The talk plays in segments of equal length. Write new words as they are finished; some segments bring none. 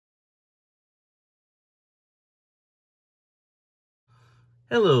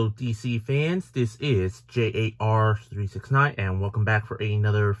Hello DC fans, this is J.A.R. 369 and welcome back for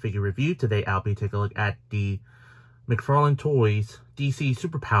another figure review. Today I'll be taking a look at the McFarlane Toys DC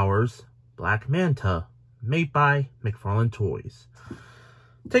Superpowers Black Manta, made by McFarlane Toys.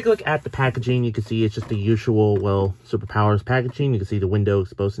 Take a look at the packaging. You can see it's just the usual, Superpowers packaging. You can see the window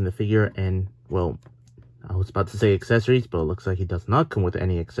exposing the figure and, I was about to say accessories, but it looks like he does not come with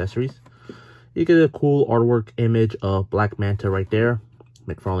any accessories. You get a cool artwork image of Black Manta right there.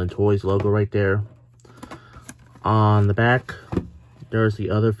 McFarlane Toys logo right there. On the back, there's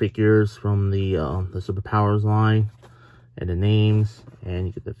the other figures from the Superpowers line and the names, and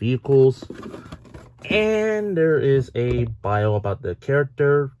you get the vehicles. And there is a bio about the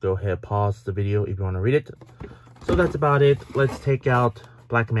character. Go ahead, pause the video if you want to read it. So that's about it. Let's take out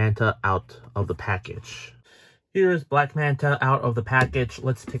Black Manta out of the package. Here's Black Manta out of the package.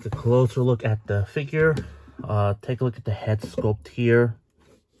 Let's take a closer look at the figure. Take a look at the head sculpt here.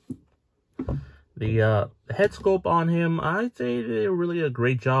 The head sculpt on him, I'd say they did really a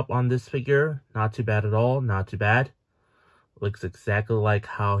great job on this figure. Not too bad at all, not too bad. Looks exactly like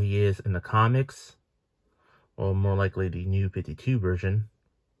how he is in the comics. Or more likely the new 52 version.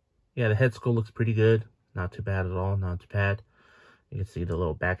 Yeah, the head sculpt looks pretty good. Not too bad at all, not too bad. You can see the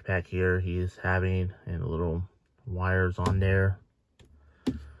little backpack here he is having and the little wires on there.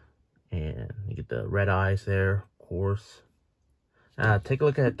 And you get the red eyes there, of course. Take a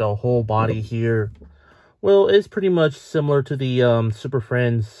look at the whole body here. Well, it's pretty much similar to the Super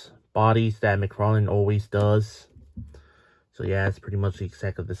Friends bodies that McFarlane always does. So yeah, it's pretty much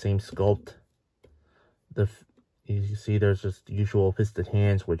exactly the same sculpt. You can see there's just the usual fisted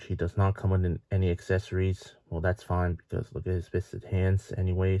hands, which he does not come with any accessories. Well, that's fine because look at his fisted hands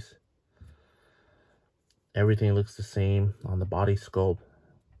anyways. Everything looks the same on the body sculpt.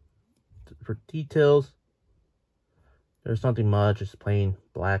 For details, there's nothing much, it's plain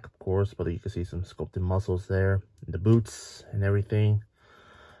black, of course, but you can see some sculpted muscles there, the boots and everything.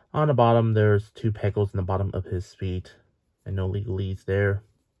 On the bottom, there's two pegals in the bottom of his feet, and no legalese there.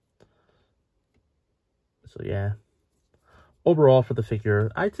 So yeah, overall for the figure,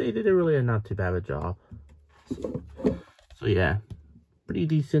 I'd say they did really a not too bad a job. So yeah, pretty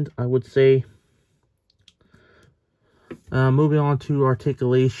decent, I would say. Moving on to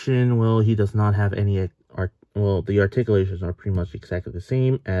articulation, well, he does not have any the articulations are pretty much exactly the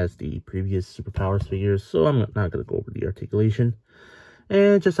same as the previous Superpowers figures, so I'm not going to go over the articulation.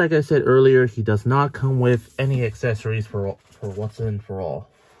 And just like I said earlier, he does not come with any accessories for once and for all.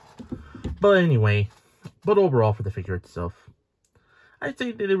 But anyway, overall for the figure itself, I'd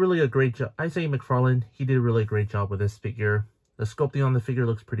say they did really a great job. I say McFarlane, he did a really great job with this figure. The sculpting on the figure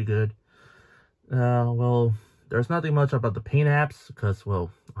looks pretty good. There's nothing much about the paint apps because,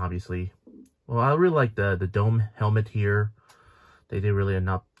 obviously... I really like the dome helmet here. They did really a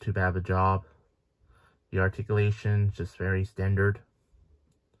not too bad of a job. The articulation, just very standard.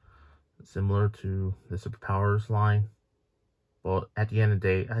 Similar to the Superpowers line. But at the end of the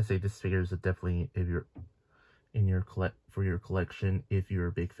day, I say this figure is definitely, if you're for your collection, if you're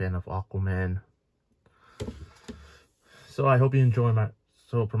a big fan of Aquaman. So I hope you enjoy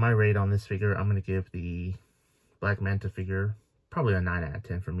for my rate on this figure, I'm going to give the Black Manta figure probably a 9 out of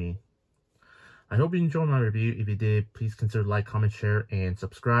 10 for me. I hope you enjoyed my review. If you did, please consider like, comment, share, and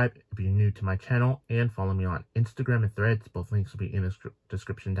subscribe if you're new to my channel. And follow me on Instagram and Threads. Both links will be in the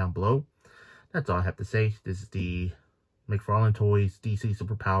description down below. That's all I have to say. This is the McFarlane Toys DC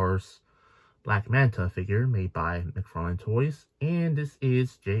Superpowers Black Manta figure made by McFarlane Toys. And this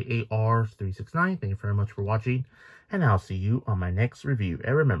is J.A.R. 369. Thank you very much for watching. And I'll see you on my next review.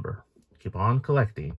 And remember, keep on collecting.